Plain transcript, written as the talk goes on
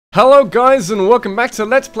Hello guys and welcome back to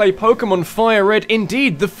Let's Play Pokemon FireRed,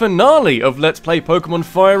 indeed the finale of Let's Play Pokemon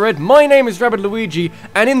FireRed. My name is Rabbidluigi,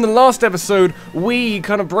 and in the last episode we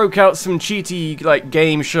kind of broke out some cheaty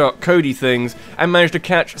Game Shark Cody things and managed to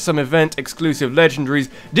catch some event exclusive legendaries.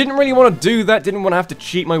 Didn't really want to do that, didn't want to have to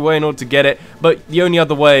cheat my way in order to get it, but the only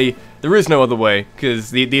other way, there is no other way, because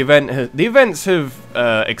the events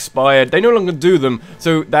have expired. They no longer do them,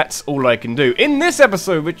 so that's all I can do. In this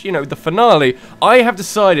episode, which, you know, the finale, I have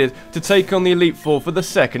decided to take on the Elite Four for the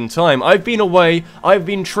second time. I've been away, I've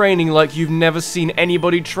been training like you've never seen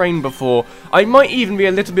anybody train before. I might even be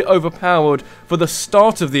a little bit overpowered for the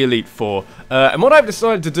start of the Elite Four. And what I've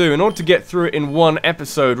decided to do, in order to get through it in one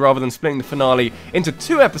episode, rather than splitting the finale into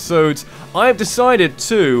 2 episodes, I've decided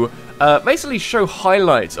to basically show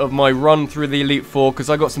highlights of my run through the Elite Four, because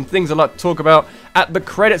I got some things I'd like to talk about at the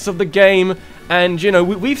credits of the game. And, you know,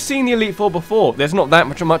 we've seen the Elite Four before. There's not that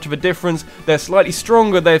much of a difference. They're slightly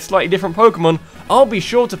stronger, they're slightly different Pokemon. I'll be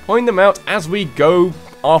sure to point them out as we go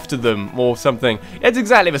after them, or something. It's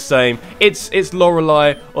exactly the same. It's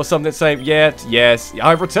Lorelei, or something saying, yes,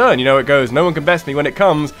 I've returned. You know it goes. No one can best me when it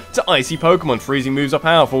comes to icy Pokemon. Freezing moves are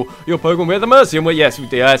powerful. Your Pokemon with a mercy. And well, yes,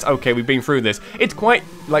 okay, we've been through this. It's quite,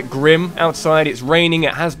 grim outside. It's raining.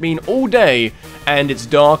 It has been all day. And it's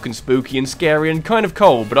dark and spooky and scary and kind of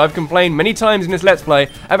cold. But I've complained many times in this Let's Play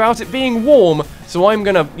about it being warm. So I'm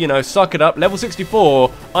gonna, you know, suck it up. Level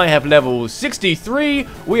 64. I have level 63.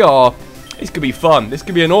 This could be fun. This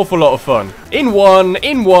could be an awful lot of fun. In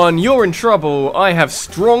one, you're in trouble. I have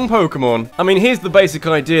strong Pokemon. I mean, here's the basic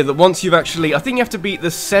idea that once you've actually... I think you have to beat the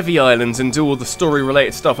Sevi Islands and do all the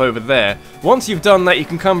story-related stuff over there. Once you've done that, you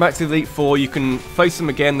can come back to the Elite Four. You can face them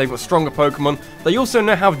again. They've got stronger Pokemon. They also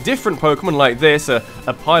now have different Pokemon like this. A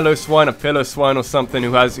Piloswine, a Piloswine or something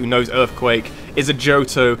who knows Earthquake, is a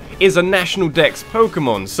Johto, is a National Dex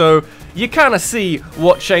Pokemon. So... you kind of see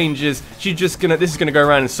what changes. This is gonna go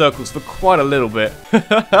around in circles for quite a little bit.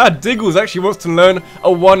 Diggles actually wants to learn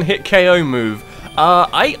a one-hit KO move.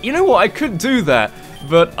 You know what, I could do that,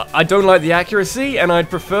 but I don't like the accuracy, and I'd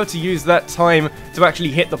prefer to use that time to actually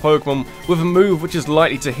hit the Pokemon with a move which is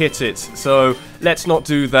likely to hit it. So let's not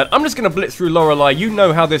do that. I'm just going to blitz through Lorelei. You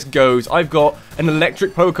know how this goes. I've got an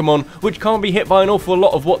electric Pokemon which can't be hit by an awful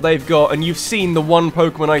lot of what they've got, and you've seen the one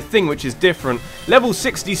Pokemon, I think, which is different. Level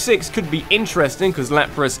 66 could be interesting because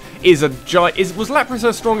Lapras is a giant. Was Lapras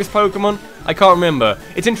her strongest Pokemon? I can't remember.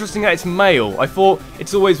 It's interesting that it's male. I thought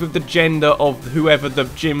it's always with the gender of whoever the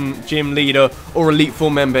gym leader or Elite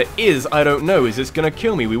Four member is. I don't know. Is this gonna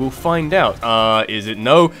kill me? We will find out. Is it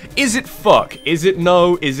no? Is it fuck? Is it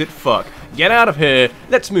no? Is it fuck? Get out of here.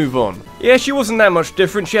 Let's move on. Yeah, she wasn't that much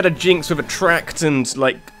different. She had a Jinx with Attract and,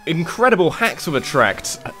 incredible hacks with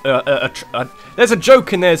Attract. There's a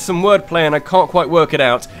joke in there, some wordplay, and I can't quite work it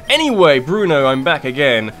out. Anyway, Bruno, I'm back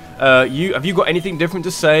again. Have you got anything different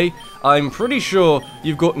to say? I'm pretty sure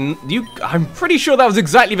you've got... I'm pretty sure that was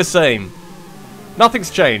exactly the same. Nothing's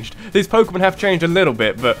changed. These Pokemon have changed a little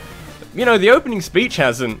bit, but... you know, the opening speech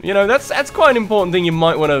hasn't. You know, that's quite an important thing you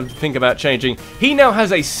might want to think about changing. He now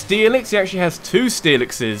has a Steelix. He actually has 2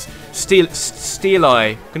 Steelixes.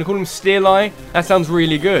 Steeleye. Can I call him Steeleye? That sounds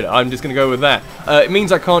really good. I'm just going to go with that. It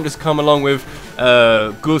means I can't just come along with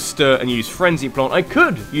Gusta and use Frenzy Plant. I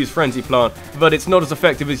could use Frenzy Plant, but it's not as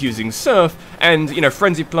effective as using Surf. And, you know,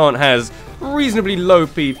 Frenzy Plant has reasonably low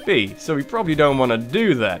PP, so we probably don't want to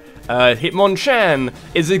do that. Hitmonchan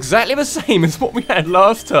is exactly the same as what we had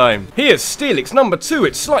last time. Here's Steelix number 2.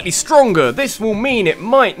 It's slightly stronger. This will mean it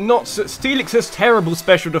might not... Steelix has terrible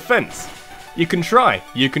special defense. You can try.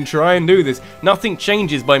 You can try and do this. Nothing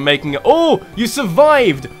changes by making it... oh, you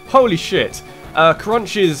survived! Holy shit.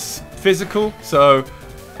 Crunch is physical, so...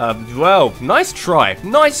 well, nice try.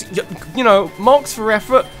 Nice, you know, marks for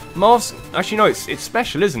effort. Actually, no, it's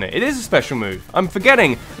special, isn't it? It is a special move. I'm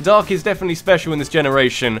forgetting. Dark is definitely special in this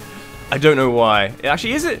generation. I don't know why.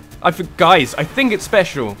 Actually, is it? Guys, I think it's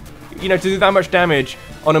special. You know, to do that much damage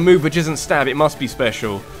on a move which isn't stab, it must be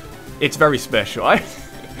special. It's very special.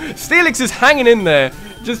 Steelix is hanging in there,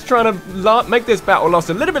 just trying to make this battle last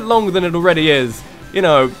a little bit longer than it already is. You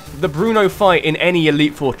know, the Bruno fight in any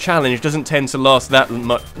Elite Four challenge doesn't tend to last that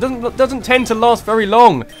much. Doesn't tend to last very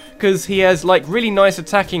long, because he has really nice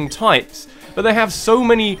attacking types, but they have so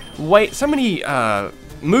many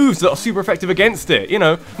moves that are super effective against it. You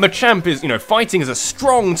know, Machamp is, you know, fighting is a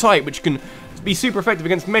strong type which can be super effective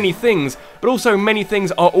against many things, but also many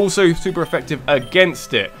things are also super effective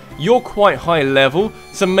against it. You're quite high level,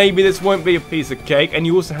 so maybe this won't be a piece of cake, and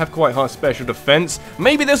you also have quite high special defense.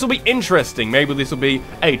 Maybe this will be interesting. Maybe this will be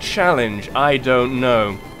a challenge. I don't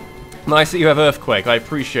know. Nice that you have Earthquake. I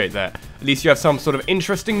appreciate that. At least you have some sort of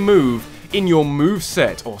interesting move in your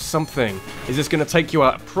moveset or something. Is this going to take you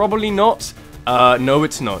out? Probably not. No,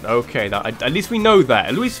 it's not. Okay, at least we know that.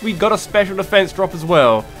 At least we got a special defense drop as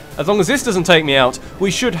well. As long as this doesn't take me out,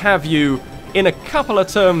 we should have you in a couple of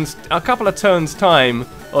turns time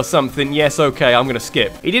or something. Yes, okay, I'm gonna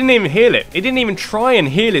skip. He didn't even heal it. He didn't even try and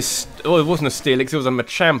heal his... Oh, it wasn't a Steelix, it was a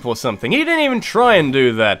Machamp or something. He didn't even try and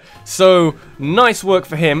do that. So, nice work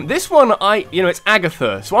for him. This one, it's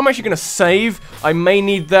Agatha. So I'm actually gonna save. I may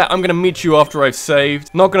need that. I'm gonna meet you after I've saved.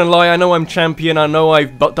 Not gonna lie, I know I'm champion. I know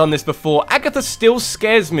I've done this before. Agatha still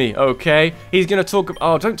scares me, okay? He's gonna talk...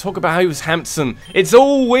 Oh, don't talk about how he was handsome. It's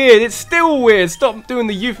all weird. It's still weird. Stop doing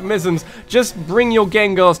the euphemisms. Just bring your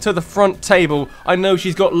Gengars to the front table. I know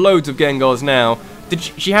she's got loads of Gengars now.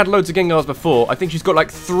 She had loads of Gengars before. I think she's got like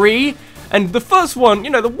 3. And the first one,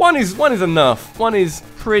 the one is enough. One is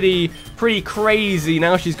pretty crazy.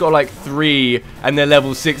 Now she's got like 3 and they're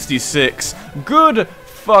level 66. Good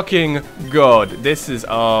fucking god. This is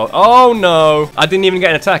oh no. I didn't even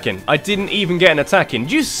get an attack in.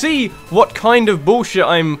 Do you see what kind of bullshit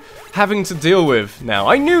I'm having to deal with now?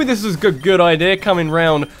 I knew this was a good idea, coming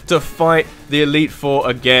round to fight the Elite Four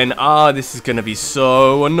again. This is gonna be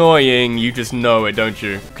so annoying. You just know it, don't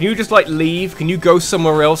you? Can you just, like, leave? Can you go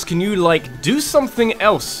somewhere else? Can you, like, do something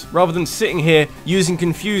else rather than sitting here using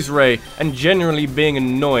Confuse Ray and generally being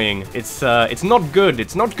annoying? It's not good.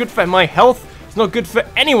 It's not good for my health. It's not good for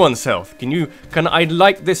anyone's health. I'd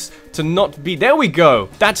like this to not be... There we go.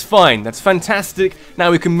 That's fine. That's fantastic.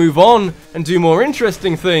 Now we can move on and do more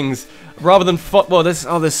interesting things. Rather than... Well,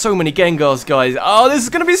 there's so many Gengars, guys. This is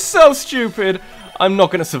going to be so stupid. I'm not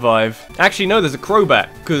going to survive. Actually, no, there's a Crobat.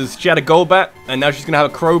 Because she had a Golbat, and now she's going to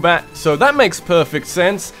have a Crobat. So that makes perfect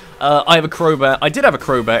sense. I have a Crobat. I did have a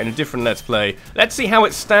Crobat in a different Let's Play. Let's see how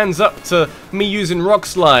it stands up to me using Rock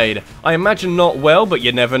Slide. I imagine not well, but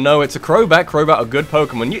you never know. It's a Crobat. Crobat, a good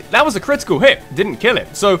Pokemon. That was a critical hit. Didn't kill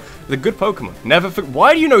it. So, the good Pokemon.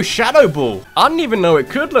 Why do you know Shadow Ball? I didn't even know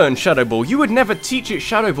it could learn Shadow Ball. You would never teach it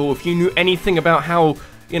Shadow Ball if you knew anything about how...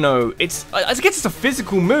 I guess it's a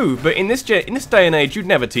physical move, but in this day and age, you'd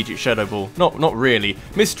never teach it Shadow Ball. Not really.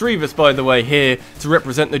 Misdreavus, by the way, here to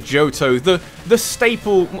represent the Johto, the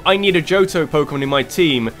staple. I need a Johto Pokemon in my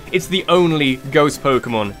team. It's the only Ghost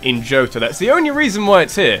Pokemon in Johto. That's the only reason why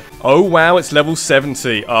it's here. Oh wow, it's level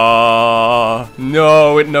 70.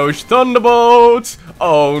 No, it knows Thunderbolt.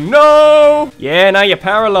 Oh no! Yeah, now you're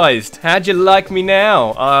paralyzed. How'd you like me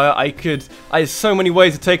now? There's so many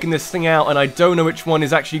ways of taking this thing out, and I don't know which one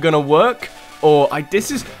is actually gonna work.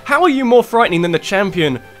 How are you more frightening than the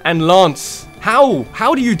champion and Lance? How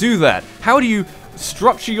do you do that? How do you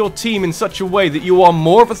structure your team in such a way that you are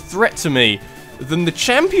more of a threat to me than the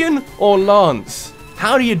champion or Lance?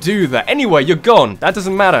 How do you do that? Anyway, you're gone. That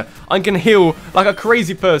doesn't matter. I'm gonna heal like a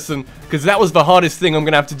crazy person, because that was the hardest thing I'm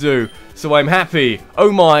gonna have to do. So I'm happy.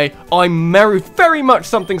 Oh my, I'm very much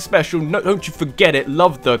something special. No, don't you forget it.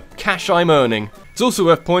 Love the cash I'm earning. It's also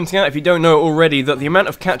worth pointing out, if you don't know already, that the amount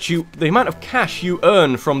of cash you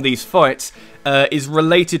earn from these fights is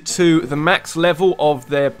related to the max level of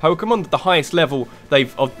their Pokemon, the highest level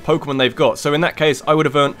of Pokemon they've got. So in that case, I would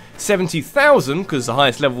have earned 70,000 because the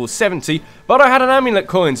highest level was 70, but I had an amulet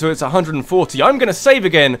coin, so it's 140. I'm gonna save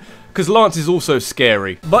again because Lance is also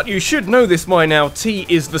scary. But you should know this by now. T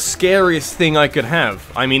is the scariest thing I could have.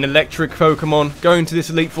 I mean, electric Pokemon going to this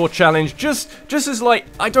Elite Four challenge, just as like,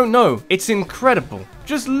 I don't know, it's incredible.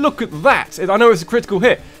 Just look at that. I know it's a critical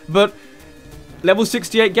hit, but level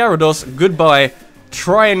 68 Gyarados, goodbye.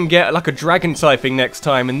 Try and get like a dragon typing next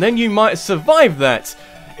time, and then you might survive that.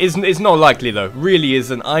 It's not likely though, really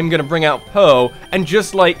isn't. I'm gonna bring out Pearl and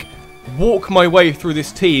just like walk my way through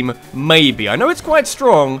this team, maybe. I know it's quite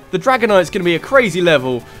strong. The Dragonite's gonna be a crazy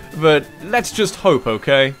level, but let's just hope,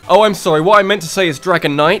 okay? Oh, I'm sorry, what I meant to say is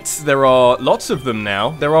Dragonites. There are lots of them now.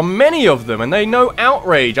 There are many of them, and they know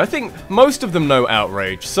Outrage. I think most of them know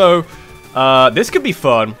Outrage, so this could be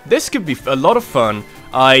fun. This could be a lot of fun.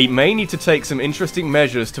 I may need to take some interesting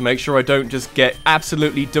measures to make sure I don't just get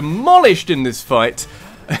absolutely demolished in this fight.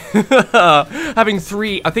 Having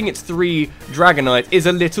I think it's 3 Dragonite is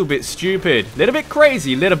a little bit stupid, a little bit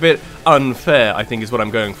crazy, a little bit unfair, I think is what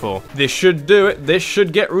I'm going for. This should do it. This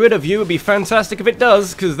should get rid of you. It'd be fantastic if it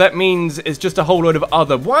does, because that means it's just a whole load of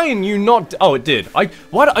other... Why are you not... Oh, it did. I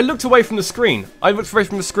looked away from the screen. I looked away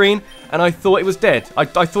from the screen, and I thought it was dead. I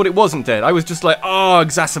thought it wasn't dead. I was just like,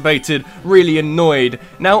 exacerbated, really annoyed.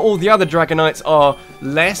 Now all the other Dragonites are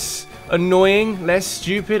less annoying, less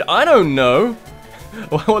stupid. I don't know.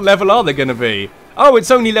 What level are they going to be? Oh,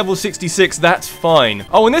 it's only level 66, that's fine.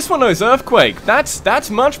 Oh, and this one knows Earthquake. That's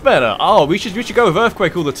much better. Oh, we should go with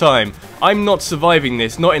Earthquake all the time. I'm not surviving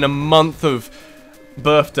this, not in a month of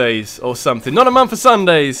birthdays or something. Not a month for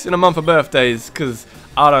Sundays, in a month for birthdays, because,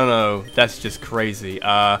 I don't know, that's just crazy.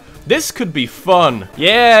 This could be fun.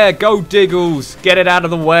 Yeah, go Diggles. Get it out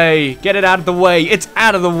of the way. Get it out of the way. It's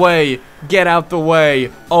out of the way. Get out the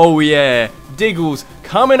way. Oh, yeah. Diggles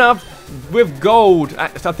coming up with gold. I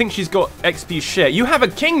think she's got XP share. You have a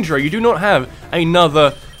Kingdra. You do not have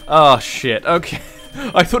another... Oh, shit. Okay.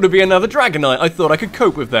 I thought it'd be another Dragonite. I thought I could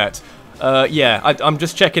cope with that. Yeah, I'm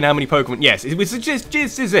just checking how many Pokemon. Yes, this is it.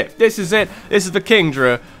 This is it. This is the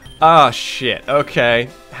Kingdra. Ah, shit. Okay.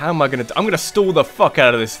 How am I gonna... I'm gonna stall the fuck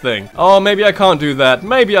out of this thing. Oh, maybe I can't do that.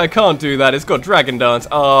 Maybe I can't do that. It's got Dragon Dance.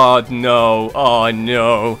 Oh, no. Oh,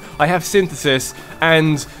 no. I have Synthesis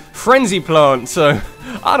and Frenzy Plant, so...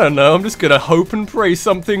 I don't know. I'm just gonna hope and pray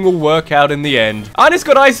something will work out in the end. And it's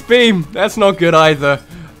got Ice Beam. That's not good either.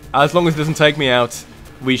 As long as it doesn't take me out,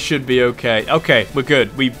 we should be okay. Okay, we're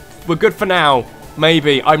good. We're good for now.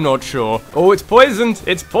 Maybe, I'm not sure. Oh, it's poisoned.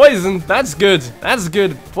 It's poisoned. That's good. That's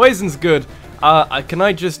good. Poison's good. Can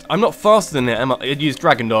I just... I'm not faster than it, am I? It used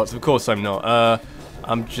Dragon Darts. Of course I'm not.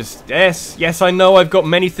 I'm just... Yes, I know I've got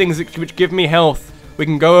many things which give me health. We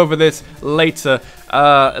can go over this later.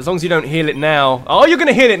 As long as you don't heal it now. Oh, you're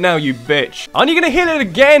gonna heal it now, you bitch. Aren't you gonna heal it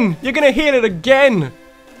again? You're gonna heal it again.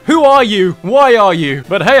 Who are you? Why are you?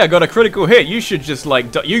 But hey, I got a critical hit. You should just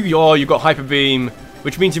like... you got Hyper Beam.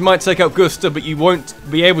 Which means you might take out Gusta, but you won't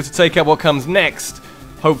be able to take out what comes next.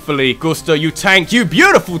 Hopefully, Gusta, you tank, you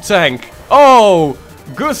beautiful tank! Oh,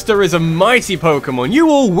 Gusta is a mighty Pokemon. You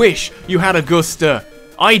all wish you had a Gusta.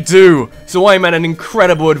 I do, so I'm at an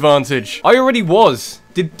incredible advantage. I already was.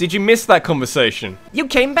 Did you miss that conversation? You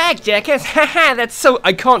came back, jackass. Haha, that's so...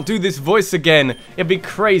 I can't do this voice again. It'd be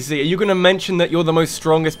crazy. Are you going to mention that you're the most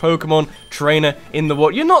strongest Pokemon trainer in the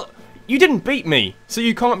world? You're not... You didn't beat me, so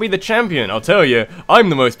you can't be the champion. I'll tell you, I'm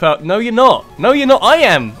the most powerful. No, you're not. No, you're not. I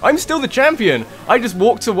am. I'm still the champion. I just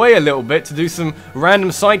walked away a little bit to do some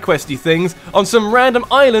random side questy things on some random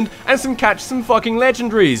island and catch some fucking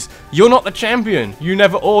legendaries. You're not the champion. You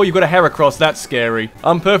never. Oh, you got a Heracross. That's scary.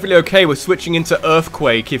 I'm perfectly okay with switching into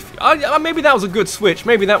Earthquake. If maybe that was a good switch.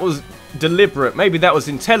 Maybe that was deliberate, maybe that was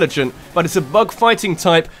intelligent, but it's a bug fighting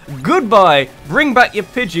type. Goodbye, bring back your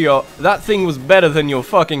Pidgeot. That thing was better than your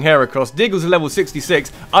fucking Heracross. Diggle's level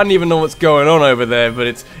 66. I don't even know what's going on over there, but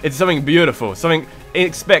it's something beautiful, something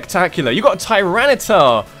spectacular. You got a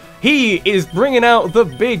Tyranitar. He is bringing out the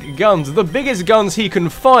big guns, the biggest guns he can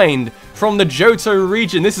find from the Johto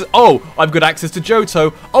region. This is, oh, I've got access to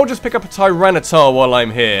Johto. I'll just pick up a Tyranitar while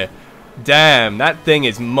I'm here. Damn, that thing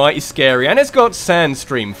is mighty scary, and it's got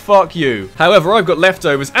Sandstream, fuck you. However, I've got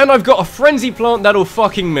leftovers, and I've got a Frenzy Plant that'll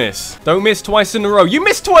fucking miss. Don't miss twice in a row. You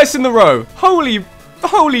missed twice in a row!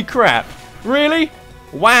 Holy crap. Really?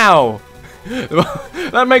 Wow.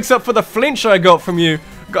 That makes up for the flinch I got from you.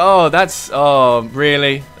 Oh, oh,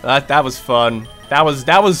 really? That was fun. That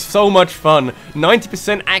was so much fun.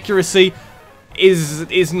 90% accuracy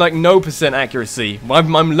is like no % accuracy.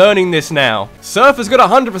 I'm learning this now. Surf has got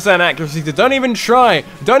 100% accuracy, so don't even try.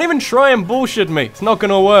 Don't even try and bullshit me. It's not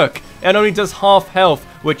gonna work. It only does half health,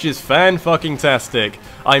 which is fan-fucking-tastic.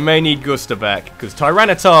 I may need Gusta back, because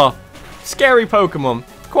Tyranitar, scary Pokemon.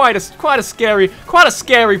 Quite a scary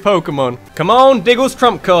Pokemon. Come on, Diggle's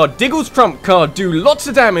trump card. Diggle's trump card. Do lots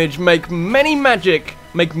of damage. Make many magic.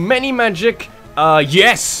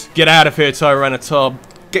 Yes. Get out of here, Tyranitar.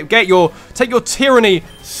 Take your tyranny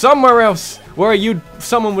somewhere else where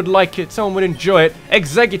someone would like it, someone would enjoy it.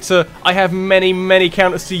 Executor, I have many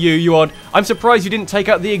counters to you, odd. I'm surprised you didn't take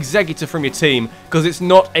out the Executor from your team, because it's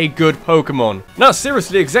not a good Pokemon. No,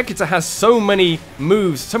 seriously, Executor has so many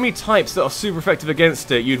moves, so many types that are super effective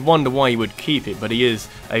against it, you'd wonder why you would keep it, but he is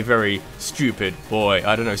a very stupid boy.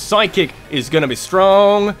 I don't know, Psychic is gonna be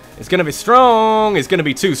strong, it's gonna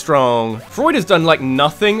be too strong. Freud has done like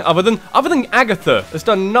nothing other than Agatha has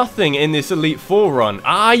done nothing in this Elite Four run.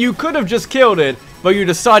 You could have just killed it, but you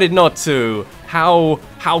decided not to. How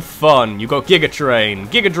fun. You got Giga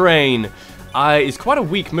Drain. It's quite a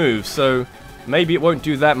weak move, so maybe it won't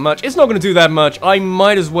do that much. It's not going to do that much. I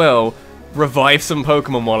might as well revive some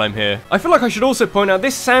Pokemon while I'm here. I feel like I should also point out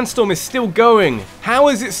this Sandstorm is still going. How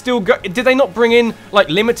is it still going? Did they not bring in like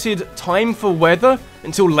limited time for weather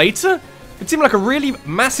until later? It seemed like a really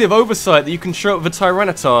massive oversight that you can show up with a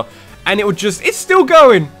Tyranitar and it's still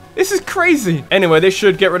going. This is crazy. Anyway, they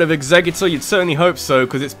should get rid of Executor. You'd certainly hope so,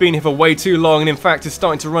 because it's been here for way too long, and in fact, it's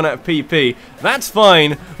starting to run out of PP. That's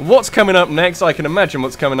fine. What's coming up next? I can imagine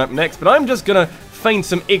what's coming up next, but I'm just gonna feign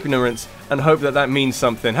some ignorance and hope that means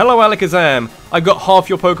something. Hello, Alakazam. I've got half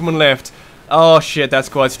your Pokemon left. Oh shit, that's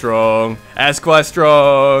quite strong. That's quite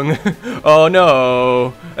strong. Oh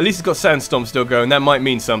no. At least it's got Sandstorm still going. That might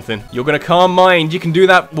mean something. You're gonna calm mind. You can do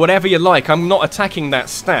that whatever you like. I'm not attacking that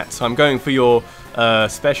stat. I'm going for your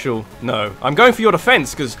special. No, I'm going for your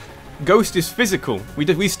defense because Ghost is physical.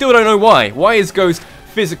 We still don't know why. Why is Ghost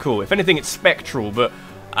physical? If anything, it's spectral, but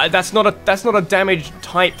that's not a damage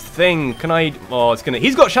type thing. Can I? Oh, it's gonna.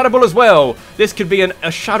 He's got Shadow Ball as well. This could be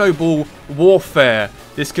a Shadow Ball warfare.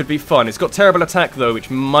 This could be fun. It's got terrible attack though, which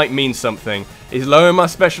might mean something. He's lowering my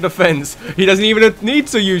special defense. He doesn't even need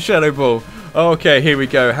to use Shadow Ball. Okay, here we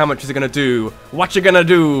go. How much is it gonna do? What you gonna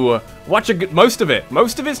do? Most of it.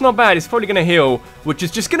 Most of it's not bad. It's probably gonna heal, which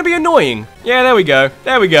is just gonna be annoying. Yeah, there we go.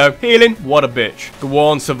 There we go. Healing. What a bitch. Go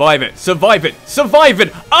on, survive it. Survive it. Survive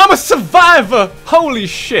it. I'm a survivor. Holy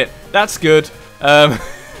shit. That's good.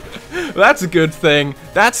 That's a good thing.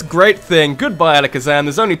 That's a great thing. Goodbye, Alakazam.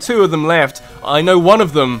 There's only 2 of them left. I know one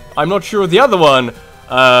of them. I'm not sure of the other one.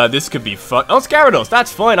 This could be fun. Oh, it's Gyarados.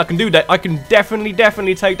 That's fine. I can do that. I can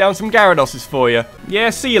definitely take down some Gyaradoses for you.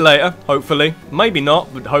 Yeah, see you later. Hopefully. Maybe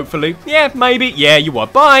not, but hopefully. Yeah, maybe. Yeah, you are.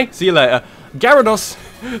 Bye. See you later. Gyarados,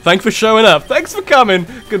 thanks for showing up. Thanks for coming.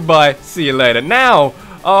 Goodbye. See you later. Now,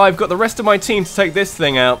 I've got the rest of my team to take this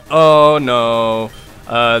thing out. Oh, no.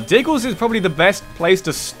 Diggles is probably the best place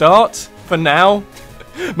to start for now.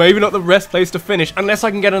 Maybe not the best place to finish, unless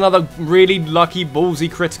I can get another really lucky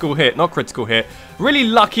ballsy critical hit. Not critical hit. Really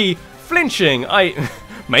lucky flinching.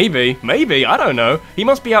 Maybe, I don't know. He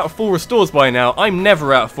must be out of full restores by now. I'm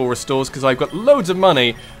never out of full restores because I've got loads of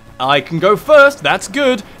money. I can go first. That's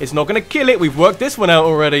good. It's not going to kill it. We've worked this one out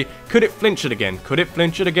already. Could it flinch it again? Could it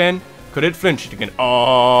flinch it again? Could it flinch it again?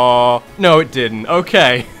 Oh, no, it didn't.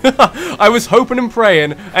 Okay. I was hoping and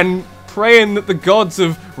praying that the gods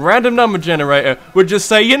of random number generator would just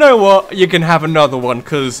say, you know what, you can have another one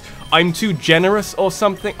because I'm too generous or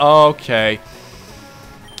something. Okay.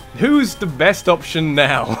 Who's the best option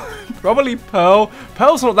now? Probably Pearl.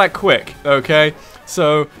 Pearl's not that quick, okay?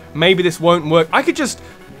 So maybe this won't work. I could just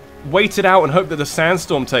wait it out and hope that the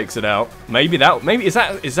Sandstorm takes it out. Maybe is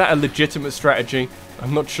that a legitimate strategy?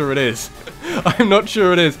 I'm not sure it is. I'm not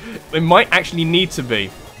sure it is. It might actually need to be.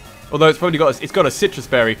 Although it's probably got a citrus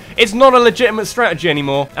berry. It's not a legitimate strategy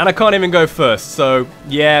anymore, and I can't even go first. So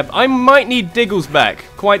yeah, I might need Diggles back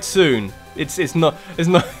quite soon. It's not.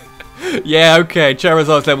 Yeah, okay.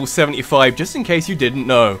 Charizard's level 75, just in case you didn't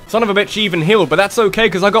know. Son of a bitch even healed, but that's okay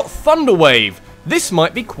because I got Thunder Wave. This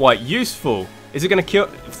might be quite useful. Is it going to kill?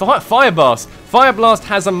 Fire Blast. Fire Blast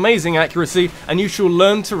has amazing accuracy, and you shall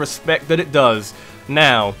learn to respect that it does.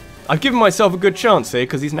 Now, I've given myself a good chance here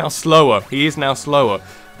because he's now slower. He is now slower.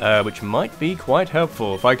 Which might be quite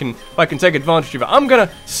helpful if I can take advantage of it. I'm gonna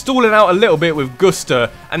stall it out a little bit with Gusta,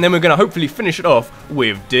 and then we're gonna hopefully finish it off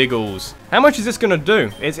with Diggles. How much is this gonna do?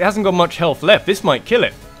 It hasn't got much health left. This might kill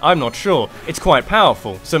it. I'm not sure. It's quite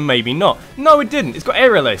powerful, so maybe not. No, it didn't. It's got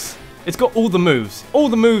Aerial Ace. It's got all the moves. All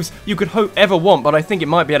the moves you could ever want, but I think it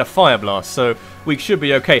might be at a Fire Blast, so we should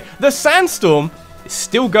be okay. The Sandstorm is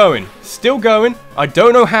still going. Still going. I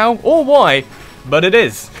don't know how or why, but it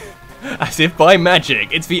is. As if by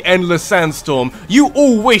magic, it's the endless Sandstorm. You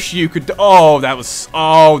all wish you could. Oh, that was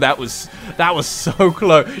so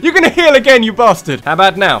close. You're gonna heal again, you bastard. How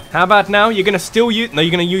about now? How about now? You're gonna still use. No, you're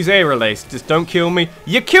gonna use Aerial Ace. Just don't kill me.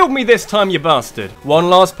 You killed me this time, you bastard. One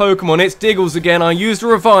last Pokemon. It's Diggles again. I used a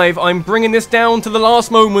revive. I'm bringing this down to the last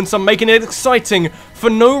moments. I'm making it exciting for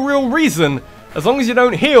no real reason. As long as you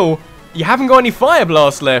don't heal, you haven't got any Fire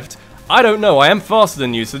Blast left. I don't know, I am faster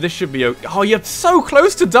than you, so this should be okay. Oh, you're so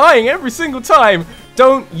close to dying every single time.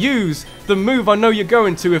 Don't use the move I know you're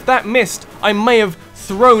going to. If that missed, I may have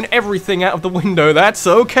thrown everything out of the window. That's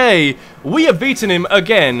okay. We have beaten him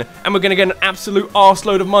again, and we're going to get an absolute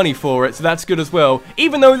arseload of money for it, so that's good as well.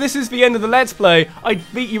 Even though this is the end of the Let's Play, I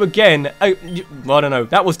beat you again. I don't know.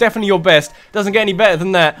 That was definitely your best. Doesn't get any better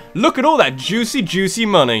than that. Look at all that juicy, juicy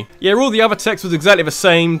money. Yeah, all the other text was exactly the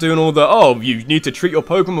same, doing all the, oh, you need to treat your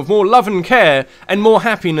Pokemon with more love and care, and more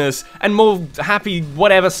happiness, and more happy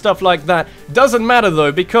whatever stuff like that. Doesn't matter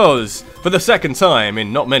though, because for the second time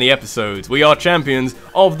in not many episodes, we are champions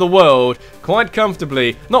of the world quite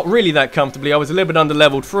comfortably. Not really that comfortably. I was a little bit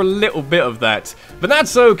underleveled for a little bit of that. But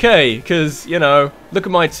that's okay, because, you know, look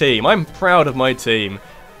at my team. I'm proud of my team.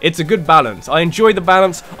 It's a good balance. I enjoy the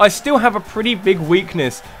balance. I still have a pretty big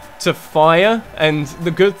weakness to fire, and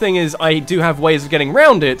the good thing is I do have ways of getting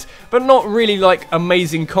around it, but not really like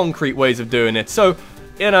amazing concrete ways of doing it. So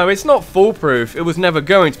you know, it's not foolproof. It was never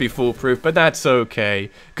going to be foolproof, but that's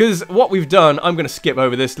okay. Because what we've done, I'm going to skip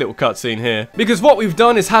over this little cutscene here. Because what we've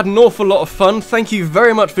done is had an awful lot of fun. Thank you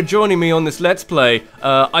very much for joining me on this Let's Play.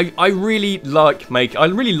 I really like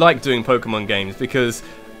doing Pokemon games because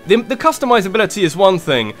the customizability is one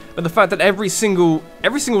thing, but the fact that every single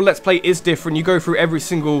Let's Play is different. You go through every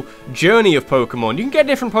single journey of Pokemon. You can get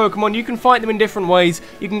different Pokemon, you can fight them in different ways,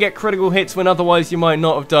 you can get critical hits when otherwise you might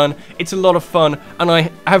not have done. It's a lot of fun, and I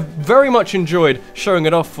have very much enjoyed showing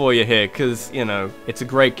it off for you here, because, you know, it's a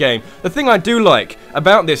great game. The thing I do like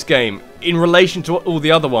about this game, in relation to all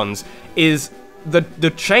the other ones, is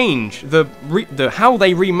the change, how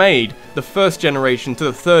they remade the first generation to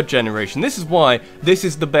the third generation. This is why this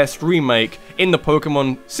is the best remake in the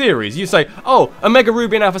Pokemon series. You say, oh, Omega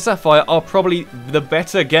Ruby and Alpha Sapphire are probably the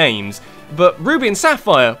better games, but Ruby and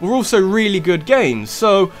Sapphire were also really good games.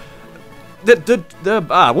 So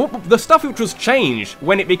the stuff which was changed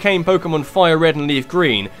when it became Pokemon Fire Red and Leaf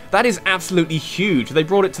Green, that is absolutely huge. They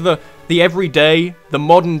brought it to the everyday, the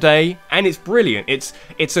modern day, and it's brilliant.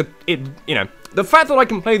 You know, the fact that I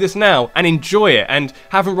can play this now and enjoy it and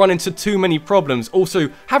haven't run into too many problems, also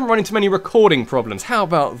haven't run into many recording problems. How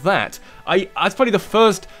about that? It's probably the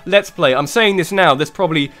first Let's Play. I'm saying this now. This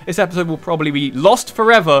episode will probably be lost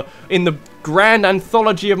forever in the grand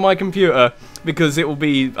anthology of my computer because it will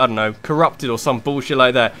be, I don't know, corrupted or some bullshit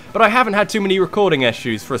like that. But I haven't had too many recording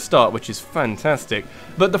issues for a start, which is fantastic.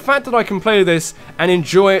 But the fact that I can play this and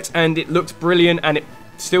enjoy it, and it looks brilliant, and it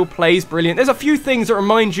still plays brilliant. There's a few things that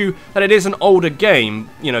remind you that it is an older game.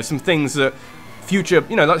 You know, some things that future,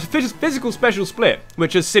 you know, like physical special split,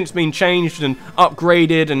 which has since been changed and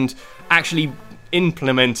upgraded and actually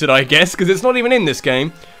implemented, I guess, because it's not even in this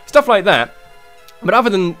game. Stuff like that. But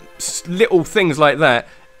other than little things like that,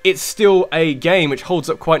 it's still a game which holds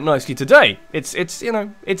up quite nicely today. It's you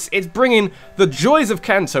know, it's bringing the joys of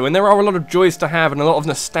Kanto, and there are a lot of joys to have and a lot of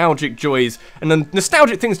nostalgic joys and the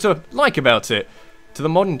nostalgic things to like about it, to the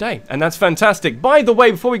modern day, and that's fantastic. By the way,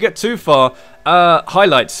 before we get too far,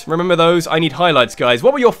 highlights. Remember those? I need highlights, guys.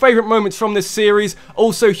 What were your favourite moments from this series?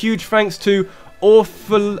 Also, huge thanks to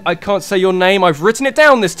I can't say your name. I've written it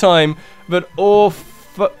down this time, but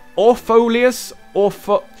Orpholius,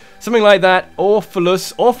 something like that.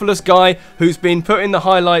 Orphalus guy, who's been putting the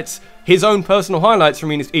highlights, his own personal highlights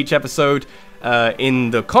from each episode, in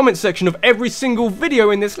the comment section of every single video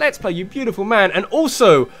in this Let's Play. You beautiful man. And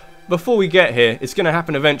also, before we get here, it's going to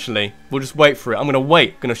happen eventually. We'll just wait for it. I'm going to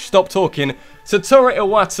wait. Going to stop talking. Satoru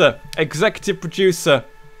Iwata, executive producer.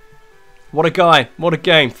 What a guy. What a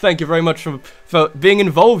game. Thank you very much for being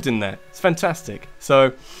involved in that. It's fantastic.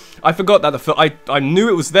 So, I forgot that. I knew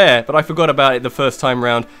it was there, but I forgot about it the first time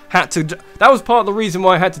round. That was part of the reason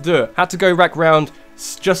why I had to do it. Had to go back round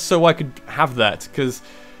just so I could have that. Because,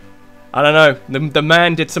 I don't know. The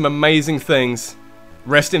man did some amazing things.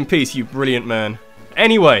 Rest in peace, you brilliant man.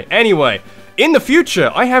 Anyway, in the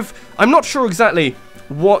future, I'm not sure exactly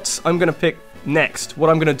what I'm going to pick next, what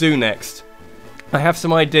I'm going to do next. I have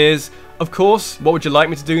some ideas, of course. What would you like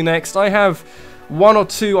me to do next? I have one or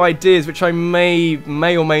two ideas which I may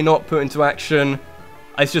or may not put into action.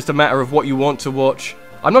 It's just a matter of what you want to watch.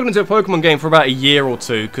 I'm not going to do a Pokemon game for about a year or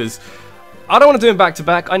two, because I don't want to do them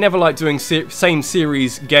back-to-back. I never like doing same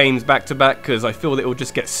series games back-to-back, because I feel that it will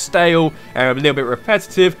just get stale and a little bit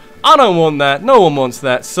repetitive. I don't want that. No one wants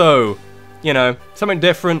that. So, you know, something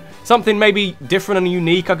different. Something maybe different and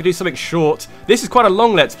unique. I could do something short. This is quite a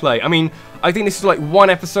long Let's Play. I mean, I think this is like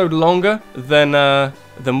one episode longer than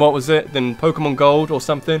what was it? Than Pokemon Gold or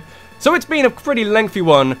something. So it's been a pretty lengthy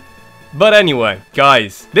one. But anyway,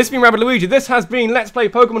 guys, this has been Rabbidluigi. This has been Let's Play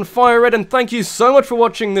Pokemon Fire Red, and thank you so much for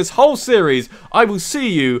watching this whole series. I will see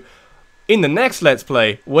you in the next Let's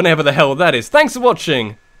Play, whenever the hell that is. Thanks for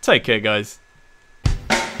watching. Take care, guys.